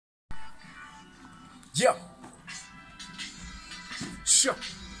Yeah, sure.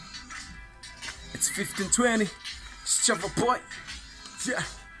 It's 1520. Sjava boy. Yeah,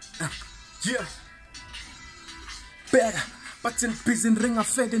 yeah. Better. But in prison ring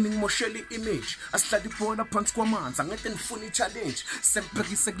afede ngimosheli image asihlala ibhola phansi kwamanzi angeke ngifuna i-challenge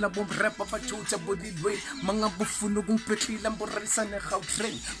sempekise kulabo Mreppa bajutha bodilweni mangabe ufuna ukungibhehlila mboralisa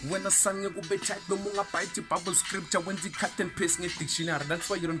ne-Gautrain wena sange kube tight noma ungabhayitha i-Bible scripture wenza i-cut and paste nge-dictionary. That's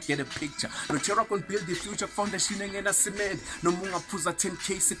why you don't get a picture. No chera can build the future foundation engena cement noma ungaphuza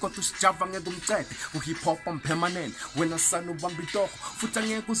 10k kodwa usijava ngeke umcede u-hip hop am permanent wena sana ubamba itoho futhi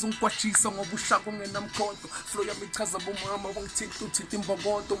angeke uzungikwatshisa ngoba ushaka ungenamkhonto flow yami ichaza bomama wangithinta uthitha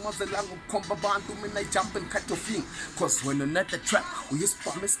imbokodo mazelanga ukukhomba abantu mina I-jump and cut your finger cause when you're not the trap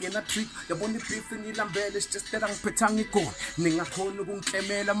uyisibhamu esingena trick yabona i-beef ngilambele it's just that angiphethanga igoli ningakhona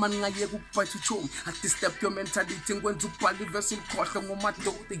ukungiklemela mani ngayeka ukubhatha uchomi I-disturb your mentality ngikwenza ukubhala ivesi ulikhohlwe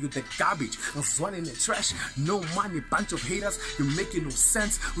ngomadode you the garbage ngizwane ne-trash no money bunch of haters you making no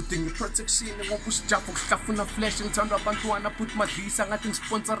sense udinga i-protection ngoba usijapha ukuhlafuna flash ngithanda abantwana put madlisa ngathi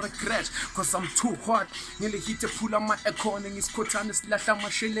ngisponsor a-crash cause I'm too hot ngile-hit ephula ama-econ ngisikhothana silahla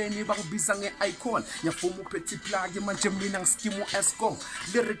amasheleni bangibiza nge-icon ngiyafuma uphethe iplagi manje mina ngiskimu escom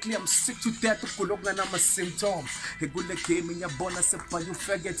lyrically I'm sick to death ukugula okunganama-symptom ekule game ngiyabona sebhaye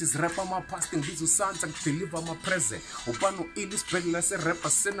ufeket izirapha ama-past ngibiza usansa ngideliver ama-present ubani u-ilisbek naserapha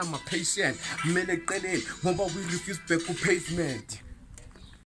senama-patient kumele eqeleni ngoba we refuse back ku-pavement.